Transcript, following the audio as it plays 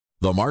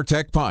The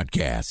MarTech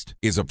Podcast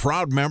is a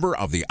proud member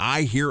of the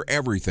I Hear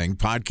Everything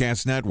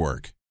Podcast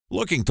Network.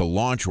 Looking to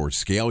launch or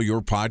scale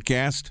your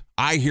podcast?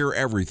 I Hear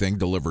Everything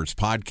delivers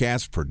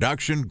podcast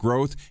production,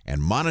 growth,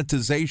 and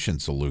monetization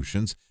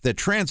solutions that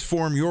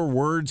transform your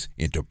words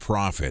into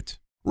profit.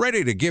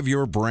 Ready to give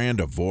your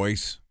brand a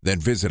voice? Then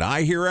visit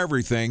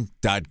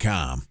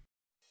iheareverything.com.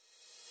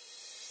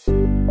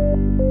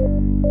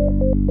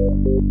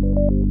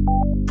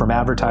 From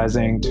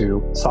advertising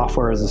to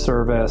software as a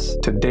service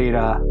to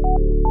data.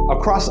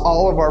 Across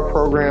all of our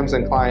programs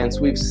and clients,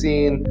 we've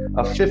seen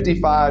a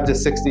 55 to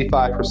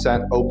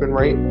 65% open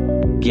rate.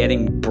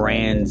 Getting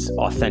brands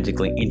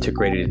authentically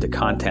integrated into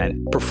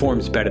content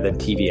performs better than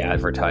TV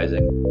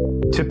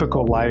advertising.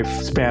 Typical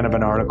lifespan of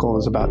an article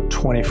is about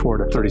 24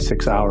 to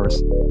 36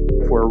 hours.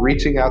 If we're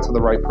reaching out to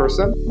the right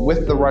person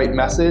with the right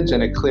message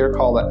and a clear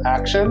call to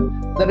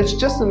action, then it's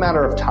just a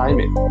matter of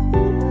timing.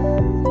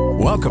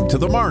 Welcome to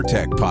the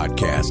MarTech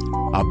Podcast,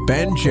 a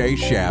Ben J.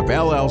 Schaap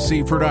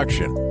LLC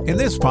production. In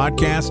this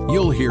podcast,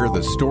 you'll hear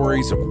the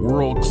stories of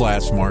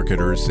world-class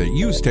marketers that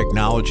use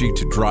technology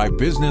to drive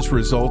business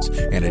results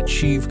and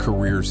achieve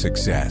career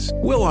success.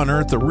 We'll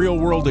unearth the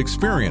real-world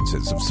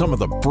experiences of some of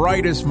the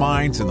brightest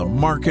minds in the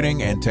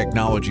marketing and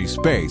technology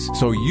space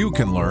so you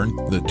can learn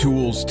the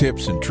tools,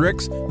 tips, and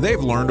tricks they've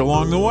learned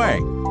along the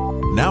way.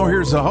 Now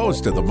here's the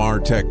host of the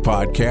MarTech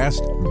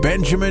Podcast,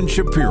 Benjamin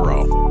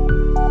Shapiro.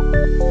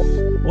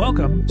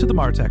 Welcome to the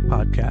MarTech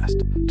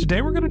Podcast.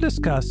 Today we're going to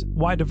discuss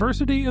why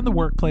diversity in the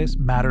workplace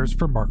matters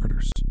for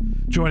marketers.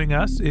 Joining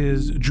us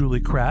is Julie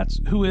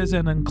Kratz, who is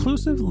an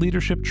inclusive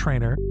leadership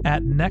trainer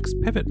at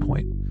Next Pivot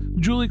Point.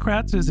 Julie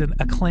Kratz is an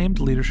acclaimed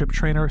leadership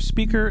trainer,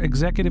 speaker,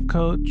 executive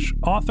coach,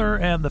 author,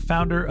 and the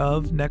founder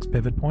of Next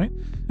Pivot Point,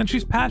 and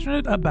she's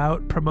passionate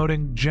about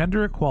promoting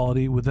gender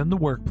equality within the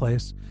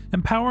workplace,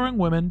 empowering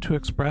women to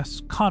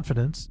express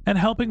confidence, and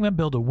helping them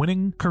build a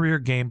winning career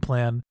game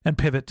plan and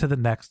pivot to the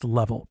next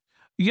level.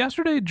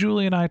 Yesterday,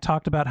 Julie and I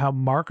talked about how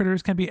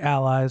marketers can be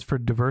allies for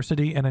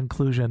diversity and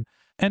inclusion.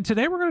 And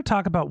today we're going to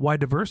talk about why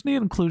diversity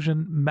and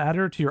inclusion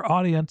matter to your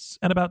audience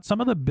and about some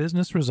of the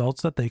business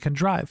results that they can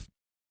drive.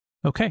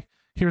 Okay,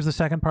 here's the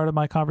second part of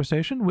my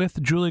conversation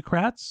with Julie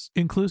Kratz,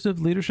 inclusive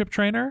leadership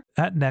trainer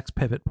at Next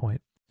Pivot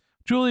Point.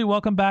 Julie,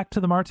 welcome back to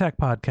the MarTech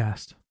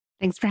Podcast.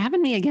 Thanks for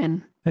having me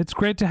again. It's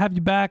great to have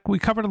you back. We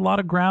covered a lot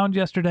of ground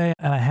yesterday,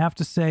 and I have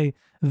to say,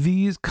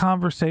 these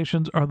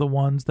conversations are the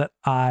ones that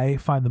I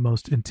find the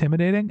most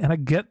intimidating and I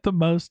get the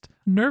most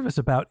nervous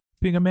about.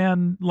 Being a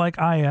man like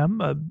I am,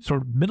 a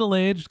sort of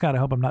middle-aged, God, I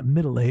hope I'm not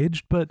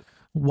middle-aged, but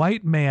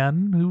white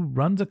man who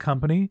runs a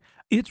company,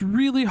 it's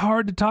really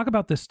hard to talk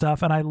about this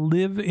stuff, and I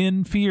live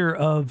in fear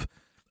of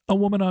a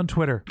woman on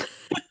Twitter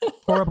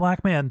or a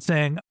black man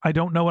saying, I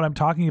don't know what I'm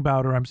talking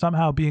about, or I'm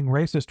somehow being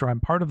racist, or I'm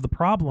part of the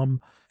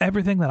problem.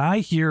 Everything that I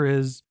hear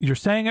is you're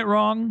saying it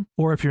wrong,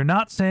 or if you're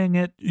not saying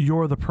it,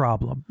 you're the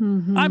problem.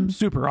 Mm-hmm. I'm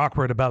super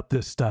awkward about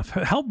this stuff.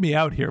 Help me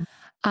out here.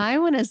 I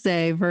want to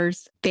say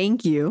first,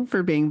 thank you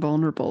for being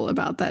vulnerable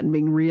about that and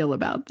being real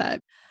about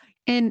that.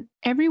 And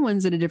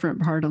everyone's at a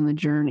different part on the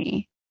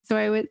journey. So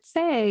I would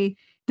say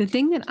the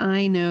thing that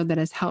I know that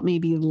has helped me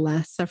be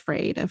less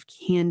afraid of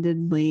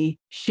candidly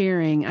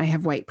sharing, I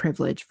have white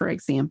privilege, for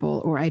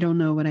example, or I don't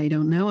know what I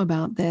don't know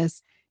about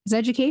this, is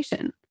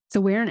education. It's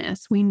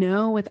awareness. We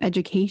know with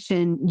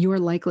education, your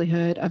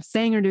likelihood of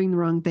saying or doing the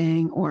wrong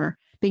thing or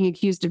being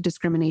accused of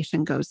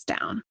discrimination goes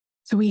down.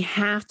 So we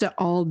have to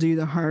all do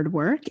the hard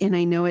work. And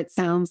I know it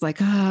sounds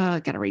like,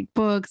 I got to read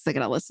books, I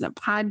got to listen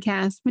to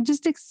podcasts, but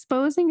just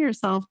exposing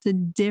yourself to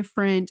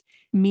different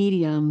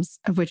mediums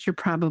of which you're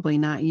probably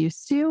not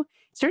used to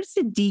starts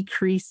to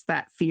decrease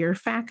that fear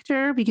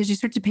factor because you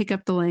start to pick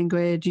up the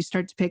language, you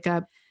start to pick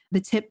up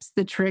the tips,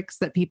 the tricks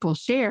that people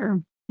share.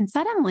 And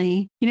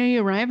suddenly,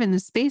 you arrive in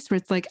this space where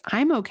it's like,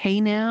 I'm okay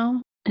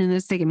now. And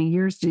it's taken me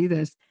years to do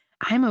this.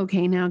 I'm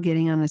okay now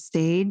getting on a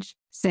stage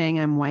saying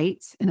I'm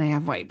white and I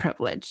have white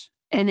privilege.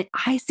 And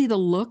I see the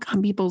look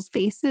on people's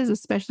faces,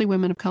 especially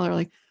women of color,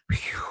 like,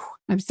 whew,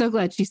 I'm so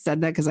glad she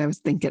said that because I was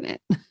thinking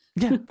it.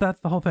 Yeah, that's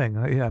the whole thing.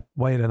 Yeah,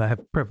 white and I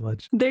have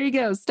privilege. There you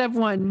go. Step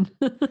one.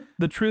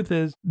 The truth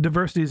is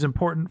diversity is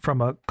important from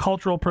a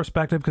cultural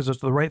perspective because it's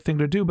the right thing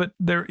to do, but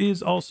there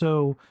is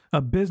also a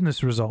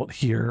business result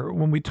here.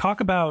 When we talk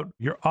about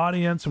your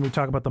audience and we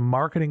talk about the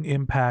marketing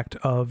impact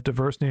of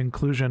diversity and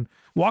inclusion,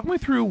 walk me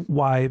through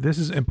why this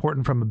is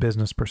important from a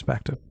business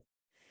perspective.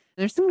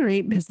 There's some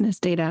great business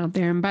data out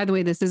there. And by the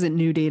way, this isn't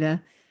new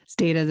data. It's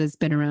data that's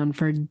been around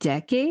for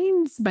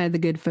decades by the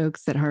good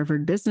folks at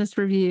Harvard Business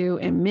Review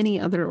and many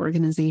other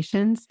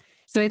organizations.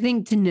 So I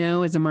think to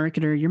know as a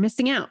marketer, you're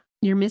missing out.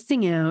 You're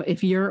missing out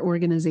if your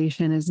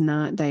organization is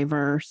not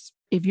diverse,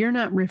 if you're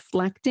not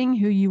reflecting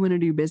who you want to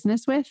do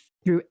business with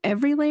through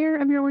every layer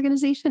of your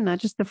organization, not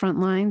just the front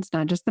lines,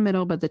 not just the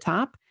middle, but the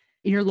top,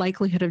 your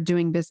likelihood of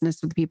doing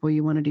business with the people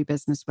you want to do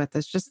business with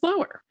is just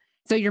lower.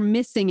 So you're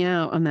missing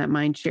out on that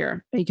mind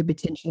share that you could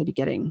potentially be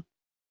getting.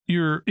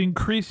 You're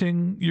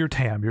increasing your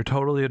TAM, your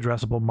totally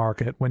addressable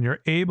market. When you're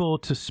able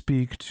to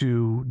speak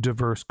to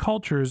diverse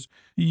cultures,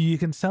 you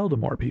can sell to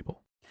more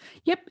people.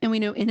 Yep. And we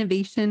know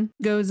innovation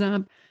goes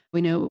up.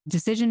 We know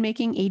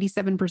decision-making,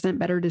 87%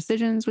 better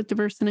decisions with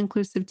diverse and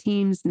inclusive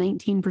teams,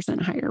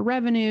 19% higher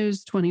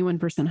revenues,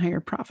 21%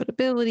 higher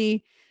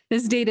profitability.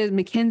 This data,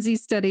 McKinsey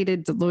studied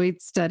it, Deloitte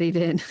studied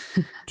it.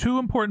 Two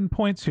important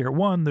points here.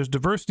 One, there's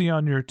diversity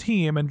on your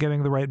team and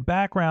getting the right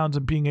backgrounds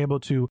and being able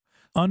to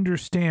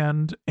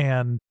understand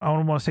and, I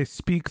don't want to say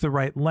speak the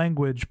right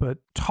language, but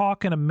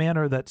talk in a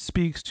manner that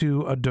speaks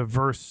to a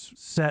diverse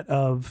set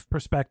of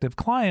prospective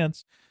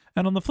clients.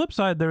 And on the flip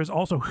side, there's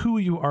also who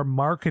you are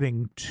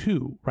marketing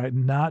to, right?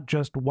 Not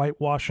just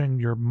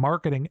whitewashing your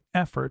marketing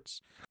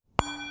efforts.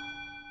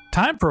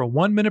 Time for a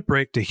 1-minute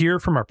break to hear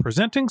from our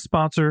presenting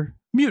sponsor,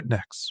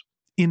 Mutinex.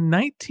 In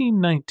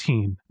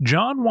 1919,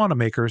 John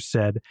Wanamaker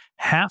said,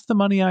 "Half the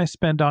money I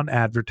spend on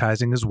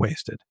advertising is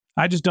wasted.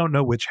 I just don't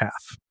know which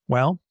half."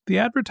 Well, the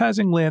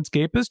advertising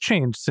landscape has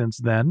changed since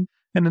then,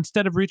 and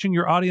instead of reaching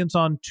your audience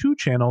on 2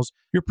 channels,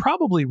 you're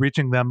probably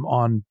reaching them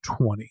on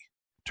 20.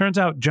 Turns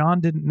out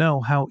John didn't know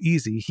how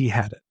easy he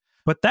had it.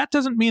 But that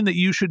doesn't mean that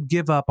you should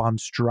give up on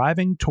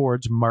striving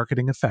towards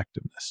marketing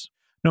effectiveness.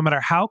 No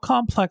matter how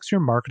complex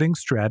your marketing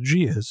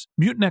strategy is,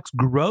 Mutinex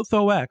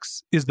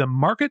GrowthOS is the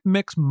market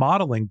mix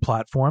modeling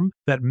platform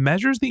that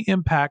measures the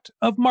impact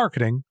of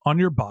marketing on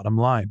your bottom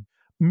line.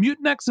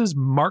 Mutinex's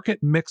market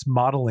mix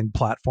modeling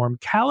platform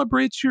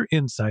calibrates your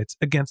insights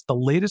against the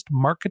latest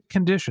market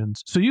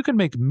conditions so you can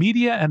make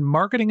media and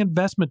marketing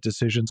investment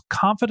decisions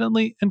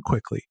confidently and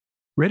quickly.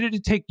 Ready to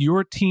take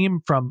your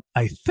team from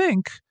I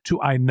think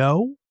to I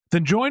know?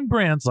 Then join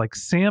brands like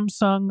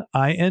Samsung,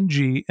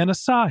 ING, and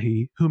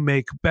Asahi who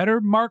make better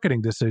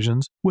marketing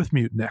decisions with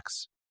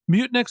Mutinex.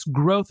 Mutinex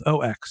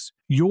GrowthOS.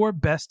 Your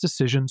best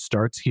decision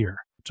starts here.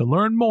 To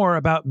learn more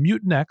about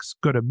Mutinex,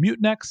 go to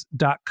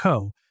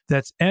mutinex.co.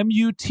 That's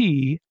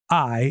MUTINEX.co.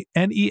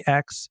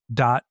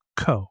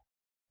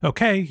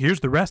 Okay, here's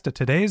the rest of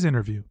today's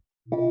interview.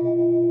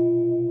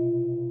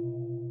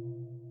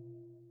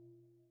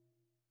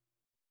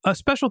 A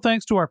special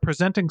thanks to our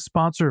presenting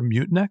sponsor,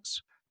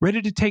 Mutinex.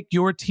 Ready to take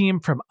your team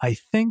from I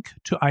think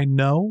to I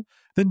know?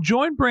 Then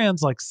join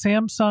brands like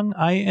Samsung,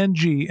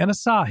 ING, and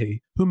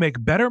Asahi who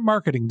make better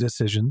marketing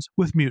decisions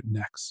with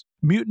Mutinex.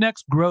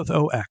 Mutinex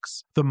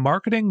GrowthOS, the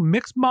marketing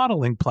mix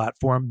modeling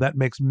platform that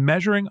makes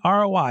measuring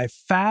ROI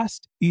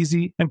fast,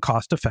 easy, and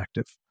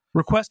cost-effective.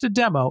 Request a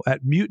demo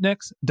at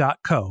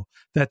mutinex.co.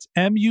 That's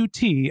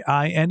MUTINEX.co.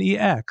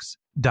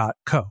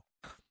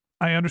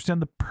 I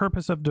understand the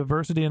purpose of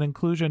diversity and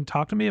inclusion.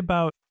 Talk to me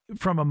about,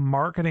 from a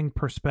marketing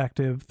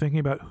perspective, thinking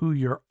about who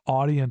your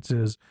audience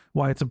is,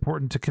 why it's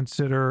important to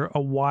consider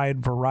a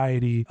wide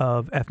variety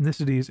of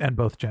ethnicities and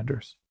both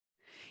genders.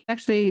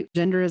 Actually,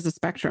 gender is a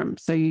spectrum.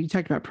 So you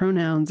talked about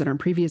pronouns in our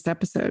previous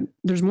episode.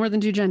 There's more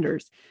than 2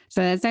 genders. So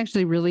that's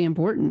actually really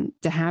important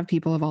to have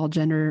people of all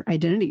gender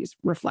identities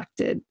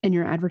reflected in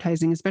your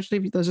advertising, especially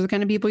if those are the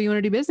kind of people you want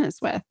to do business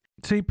with.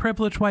 See,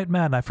 privileged white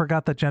men. I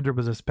forgot that gender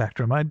was a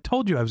spectrum. I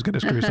told you I was going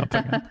to screw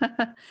something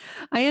up.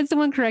 I had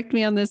someone correct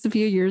me on this a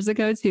few years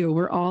ago, too.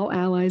 We're all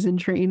allies in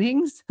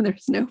trainings.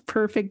 There's no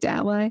perfect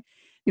ally.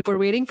 If we're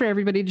waiting for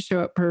everybody to show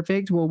up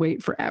perfect, we'll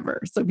wait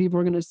forever. So people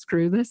are going to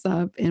screw this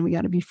up, and we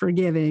got to be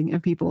forgiving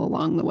of people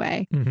along the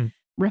way. Mm-hmm.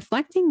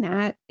 Reflecting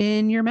that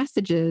in your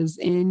messages,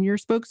 in your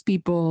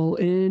spokespeople,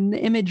 in the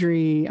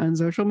imagery on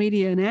social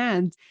media and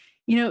ads.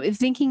 You know,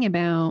 thinking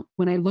about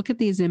when I look at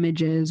these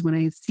images, when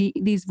I see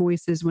these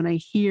voices, when I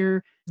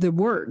hear the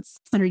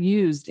words that are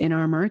used in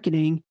our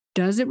marketing,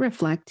 does it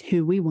reflect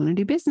who we want to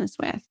do business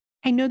with?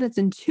 I know that's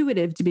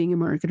intuitive to being a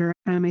marketer.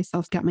 I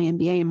myself got my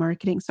MBA in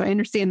marketing, so I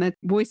understand that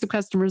voice of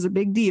customer is a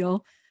big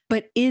deal.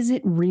 But is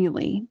it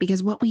really?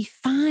 Because what we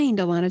find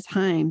a lot of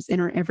times in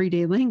our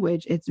everyday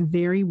language, it's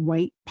very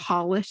white,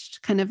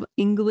 polished kind of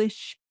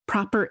English.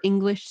 Proper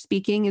English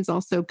speaking is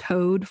also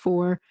code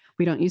for,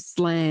 we don't use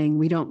slang,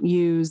 we don't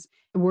use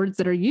words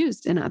that are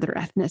used in other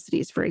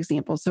ethnicities, for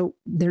example. So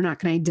they're not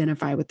going to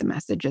identify with the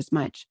message as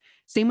much.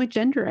 Same with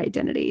gender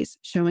identities,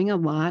 showing a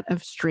lot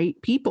of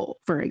straight people,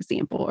 for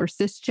example, or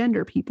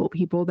cisgender people,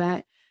 people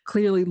that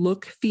clearly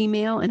look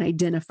female and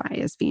identify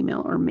as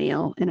female, or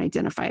male and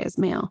identify as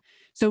male.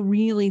 So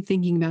really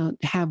thinking about,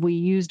 have we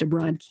used a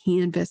broad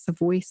canvas of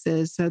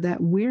voices so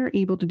that we're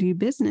able to do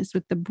business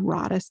with the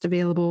broadest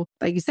available,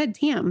 like you said,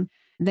 TAM,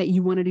 that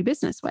you want to do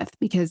business with?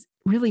 Because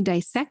really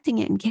dissecting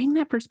it and getting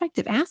that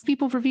perspective, ask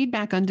people for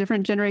feedback on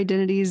different gender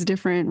identities,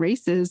 different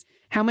races,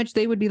 how much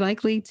they would be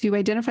likely to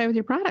identify with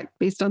your product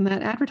based on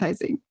that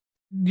advertising.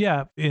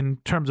 Yeah, in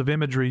terms of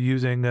imagery,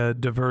 using a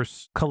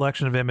diverse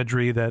collection of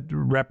imagery that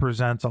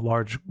represents a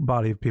large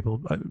body of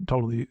people, I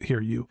totally hear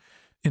you.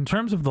 In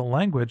terms of the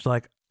language,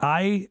 like,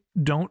 I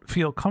don't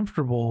feel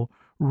comfortable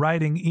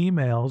writing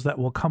emails that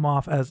will come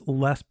off as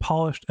less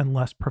polished and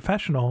less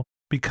professional,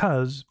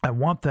 because I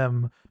want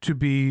them to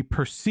be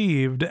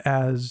perceived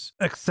as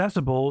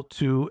accessible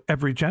to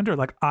every gender.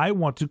 Like, I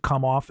want to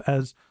come off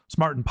as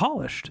smart and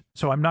polished.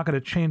 So I'm not going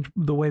to change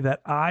the way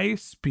that I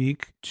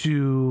speak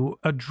to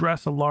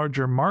address a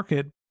larger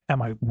market.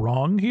 Am I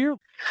wrong here?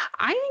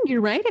 I think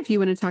you're right if you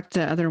want to talk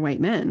to other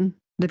white men.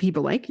 the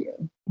people like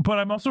you. But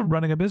I'm also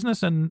running a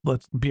business, and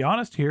let's be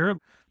honest here.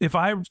 If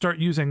I start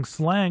using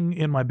slang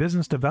in my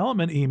business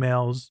development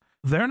emails,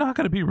 they're not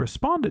going to be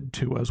responded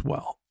to as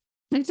well.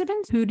 It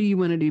depends who do you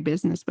want to do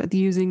business with,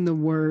 using the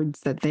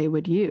words that they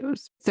would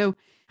use. So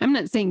I'm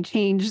not saying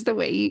change the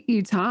way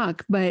you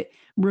talk, but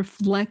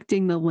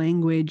reflecting the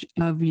language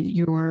of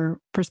your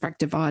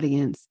prospective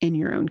audience in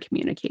your own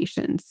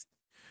communications.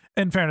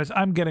 In fairness,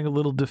 I'm getting a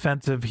little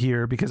defensive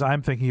here because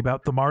I'm thinking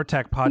about the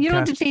MarTech podcast. You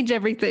don't have to change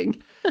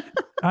everything.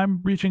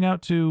 I'm reaching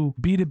out to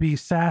B2B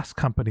SaaS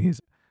companies.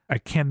 I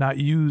cannot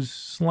use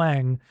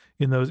slang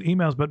in those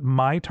emails, but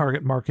my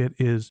target market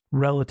is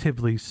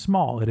relatively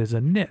small. It is a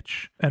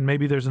niche. And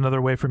maybe there's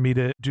another way for me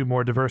to do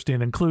more diversity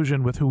and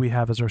inclusion with who we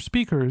have as our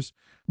speakers.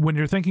 When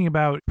you're thinking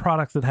about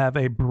products that have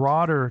a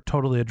broader,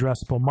 totally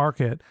addressable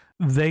market,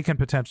 they can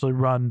potentially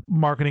run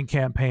marketing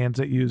campaigns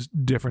that use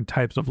different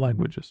types of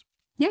languages.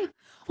 Yeah.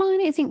 Well,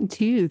 and I think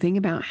too, think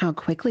about how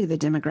quickly the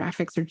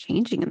demographics are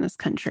changing in this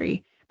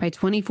country. By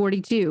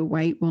 2042,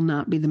 white will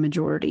not be the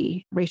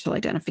majority racial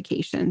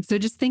identification. So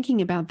just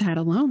thinking about that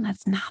alone,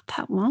 that's not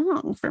that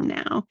long from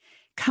now,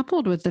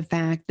 coupled with the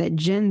fact that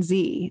Gen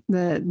Z,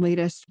 the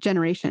latest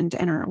generation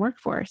to enter our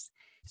workforce,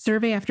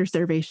 survey after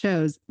survey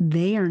shows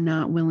they are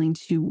not willing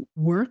to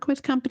work for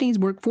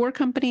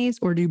companies,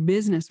 or do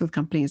business with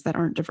companies that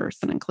aren't diverse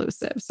and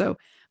inclusive. So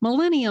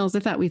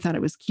millennials, we thought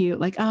it was cute,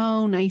 like,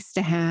 oh, nice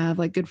to have,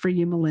 like, good for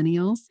you,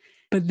 millennials.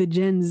 But the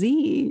Gen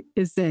Z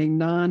is saying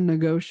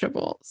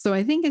non-negotiable. So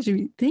I think as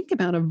you think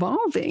about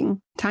evolving,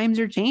 times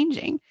are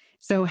changing.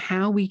 So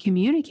how we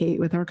communicate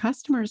with our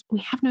customers, we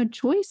have no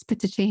choice but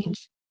to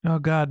change. Oh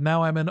God,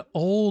 now I'm an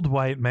old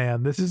white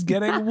man. This is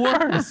getting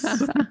worse.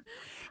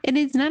 And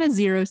it's not a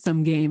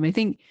zero-sum game. I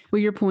think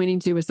what you're pointing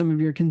to with some of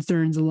your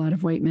concerns, a lot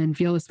of white men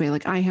feel this way,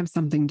 like, I have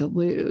something to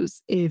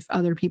lose if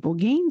other people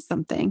gain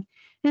something.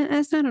 And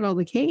that's not at all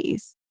the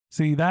case.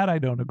 See, that I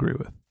don't agree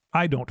with.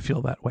 I don't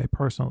feel that way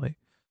personally.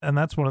 And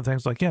that's one of the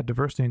things, like, yeah,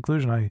 diversity and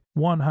inclusion, I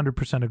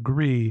 100%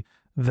 agree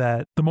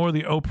that the more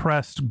the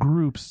oppressed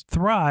groups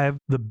thrive,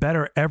 the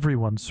better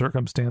everyone's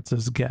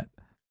circumstances get.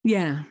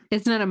 Yeah.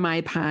 It's not a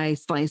my pie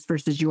slice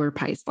versus your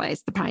pie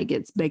slice. The pie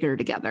gets bigger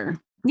together.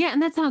 Yeah.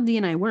 And that's how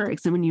D&I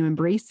works. And when you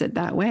embrace it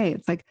that way,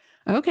 it's like,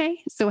 okay,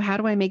 so how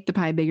do I make the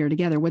pie bigger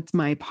together? What's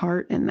my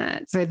part in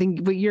that? So I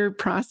think what you're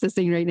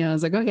processing right now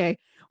is like, okay,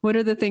 what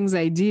are the things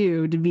I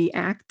do to be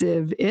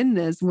active in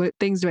this? What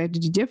things do I have to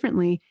do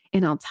differently?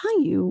 And I'll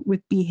tell you,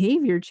 with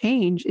behavior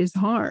change is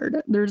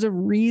hard. There's a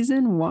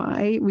reason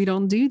why we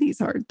don't do these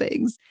hard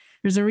things.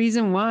 There's a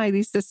reason why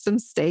these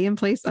systems stay in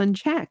place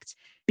unchecked.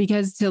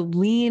 Because to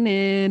lean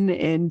in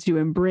and to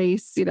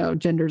embrace,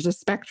 gender's a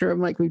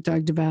spectrum, like we've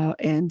talked about,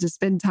 and to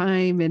spend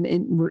time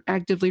and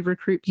actively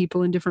recruit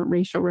people in different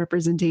racial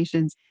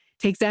representations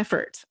takes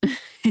effort.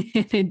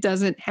 It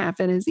doesn't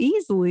happen as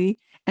easily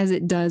as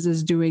it does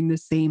as doing the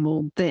same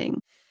old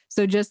thing.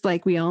 So just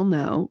like we all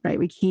know, right,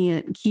 we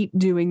can't keep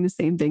doing the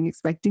same thing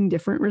expecting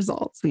different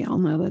results. We all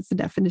know that's the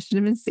definition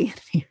of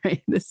insanity,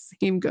 right? The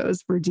same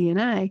goes for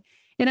D&I.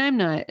 And I'm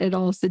not at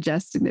all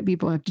suggesting that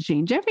people have to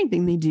change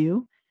everything they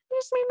do. They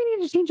just maybe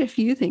need to change a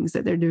few things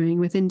that they're doing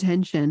with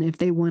intention if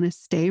they want to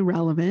stay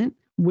relevant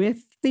with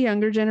the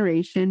younger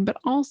generation, but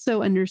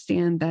also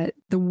understand that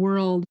the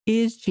world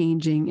is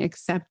changing,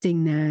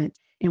 accepting that,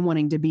 and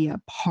wanting to be a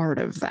part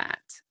of that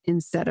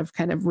instead of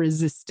kind of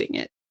resisting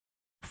it.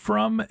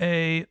 From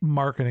a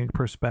marketing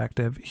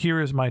perspective, here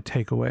is my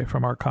takeaway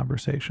from our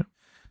conversation.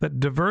 That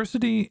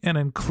diversity and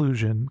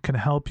inclusion can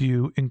help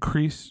you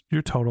increase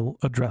your total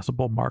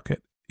addressable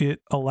market.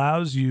 It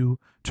allows you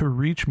to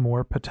reach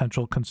more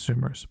potential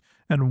consumers.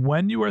 And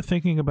when you are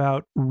thinking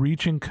about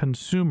reaching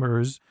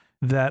consumers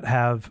that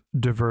have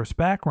diverse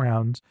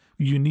backgrounds,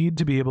 you need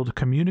to be able to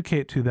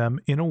communicate to them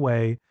in a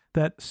way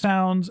that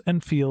sounds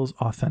and feels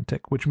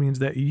authentic, which means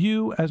that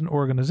you as an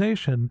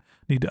organization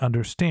need to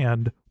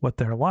understand what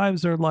their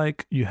lives are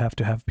like. You have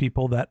to have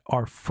people that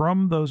are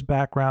from those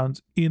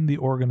backgrounds in the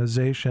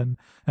organization.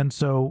 And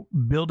so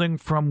building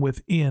from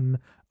within,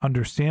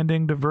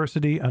 understanding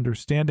diversity,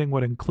 understanding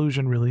what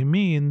inclusion really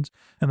means,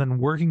 and then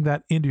working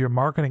that into your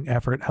marketing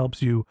effort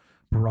helps you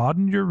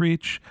broaden your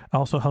reach,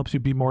 also helps you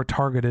be more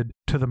targeted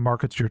to the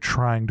markets you're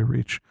trying to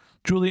reach.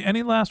 Julie,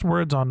 any last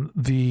words on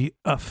the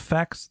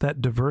effects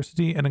that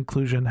diversity and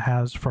inclusion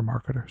has for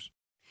marketers?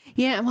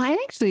 Yeah, well, I'd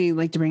actually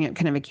like to bring up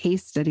kind of a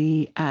case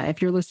study.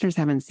 If your listeners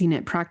haven't seen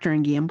it, Procter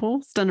 &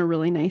 Gamble's done a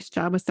really nice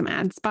job with some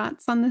ad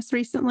spots on this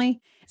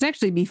recently. It's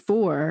actually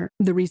before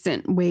the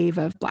recent wave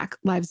of Black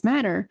Lives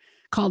Matter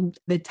called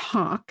The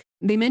Talk.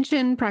 They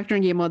mentioned Procter &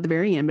 Gamble at the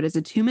very end, but it's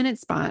a 2-minute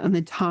spot on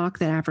the talk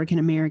that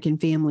African-American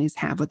families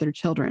have with their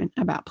children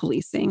about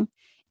policing.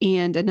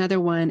 And another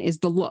one is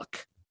The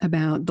Look,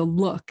 about the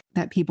look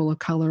that people of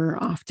color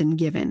are often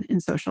given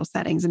in social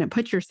settings. And it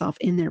puts yourself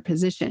in their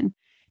position.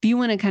 If you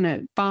want to kind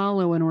of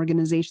follow an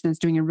organization that's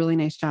doing a really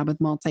nice job with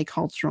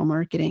multicultural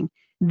marketing,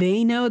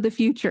 they know the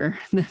future.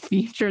 The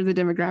future, the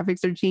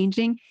demographics are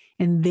changing,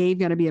 and they've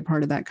got to be a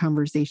part of that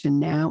conversation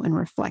now and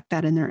reflect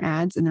that in their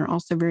ads. And they're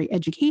also very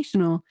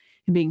educational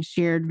and being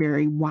shared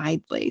very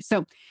widely.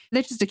 So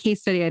that's just a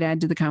case study I'd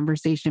add to the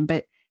conversation.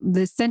 But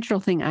the central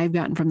thing I've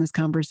gotten from this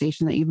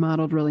conversation that you've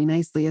modeled really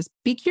nicely is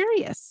be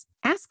curious,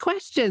 ask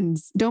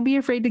questions. Don't be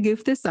afraid to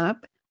goof this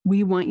up.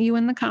 We want you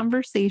in the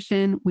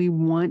conversation. We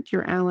want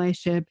your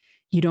allyship.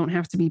 You don't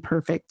have to be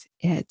perfect.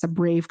 It's a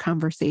brave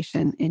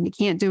conversation and you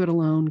can't do it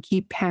alone.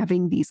 Keep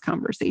having these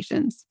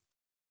conversations.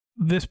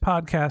 This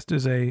podcast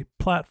is a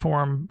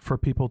platform for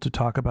people to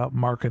talk about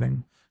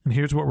marketing. And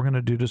here's what we're going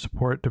to do to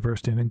support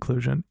diversity and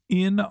inclusion.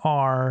 In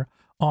our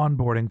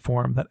onboarding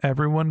form that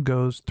everyone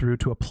goes through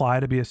to apply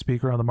to be a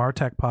speaker on the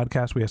MarTech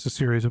podcast, we ask a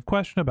series of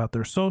questions about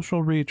their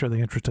social reach. Are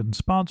they interested in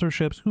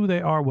sponsorships, who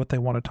they are, what they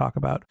want to talk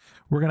about?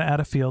 We're going to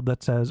add a field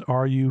that says,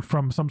 are you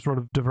from some sort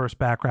of diverse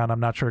background? I'm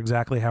not sure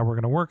exactly how we're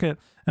going to work it.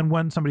 And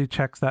when somebody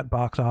checks that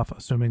box off,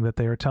 assuming that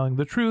they are telling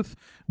the truth,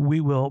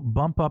 we will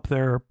bump up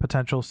their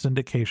potential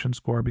syndication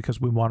score because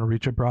we want to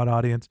reach a broad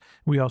audience.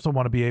 We also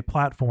want to be a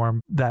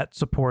platform that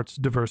supports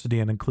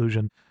diversity and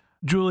inclusion.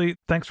 Julie,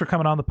 thanks for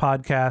coming on the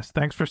podcast.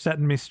 Thanks for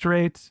setting me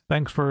straight.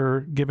 Thanks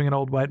for giving an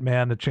old white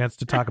man a chance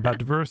to talk about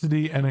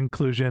diversity and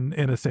inclusion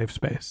in a safe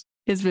space.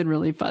 It's been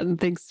really fun.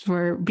 Thanks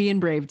for being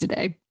brave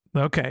today.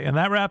 Okay, and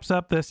that wraps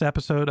up this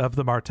episode of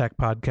the MarTech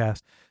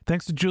podcast.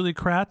 Thanks to Julie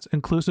Kratz,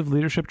 Inclusive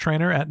Leadership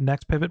Trainer at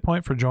Next Pivot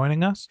Point, for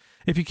joining us.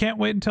 If you can't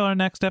wait until our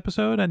next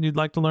episode and you'd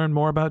like to learn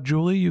more about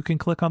Julie, you can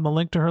click on the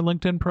link to her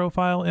LinkedIn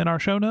profile in our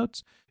show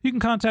notes. You can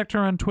contact her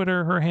on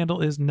Twitter. Her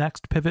handle is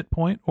Next Pivot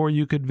Point, or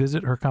you could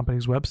visit her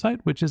company's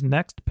website, which is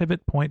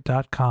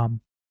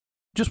nextpivotpoint.com.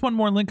 Just one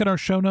more link in our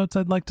show notes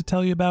I'd like to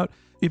tell you about.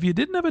 If you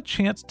didn't have a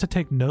chance to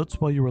take notes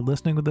while you were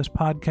listening to this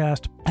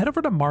podcast, head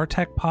over to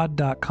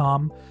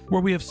martechpod.com,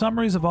 where we have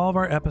summaries of all of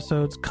our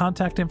episodes,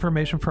 contact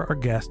information for our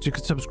guests. You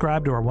can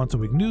subscribe to our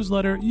once-a-week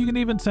newsletter. You can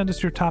even send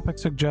us your topic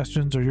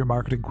suggestions or your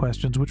marketing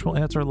questions, which we'll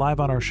answer live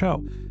on our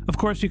show. Of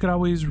course, you can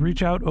always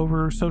reach out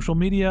over social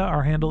media.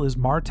 Our handle is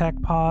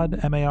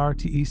MarTechPod,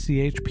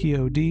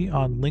 MarTechPod,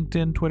 on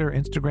LinkedIn, Twitter,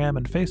 Instagram,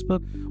 and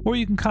Facebook. Or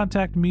you can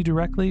contact me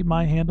directly.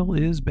 My handle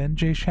is Ben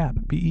J. Shap,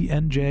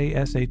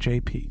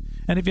 BenJShap.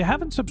 And if you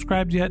haven't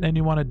subscribed yet and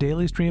you want a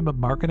daily stream of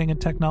marketing and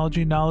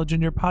technology knowledge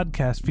in your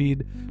podcast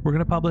feed, we're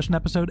going to publish an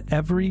episode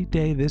every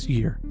day this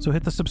year. So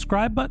hit the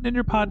subscribe button in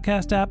your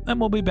podcast app and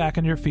we'll be back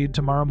in your feed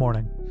tomorrow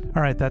morning.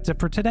 All right, that's it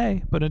for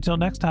today. But until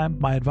next time,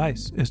 my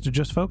advice is to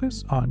just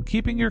focus on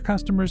keeping your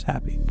customers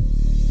happy.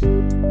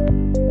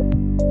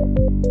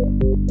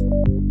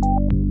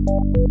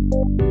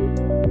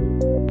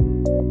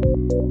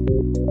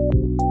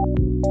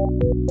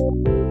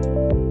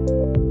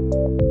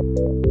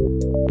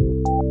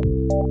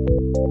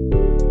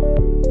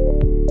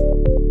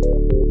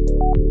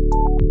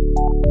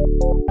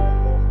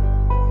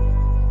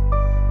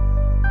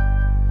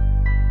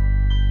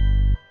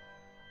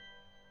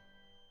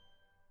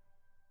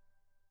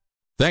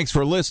 Thanks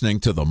for listening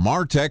to the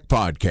MarTech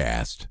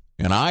Podcast,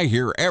 an I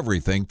Hear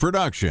Everything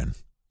production.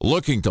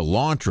 Looking to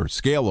launch or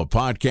scale a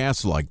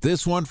podcast like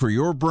this one for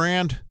your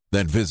brand?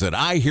 Then visit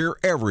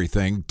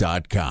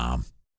iheareverything.com.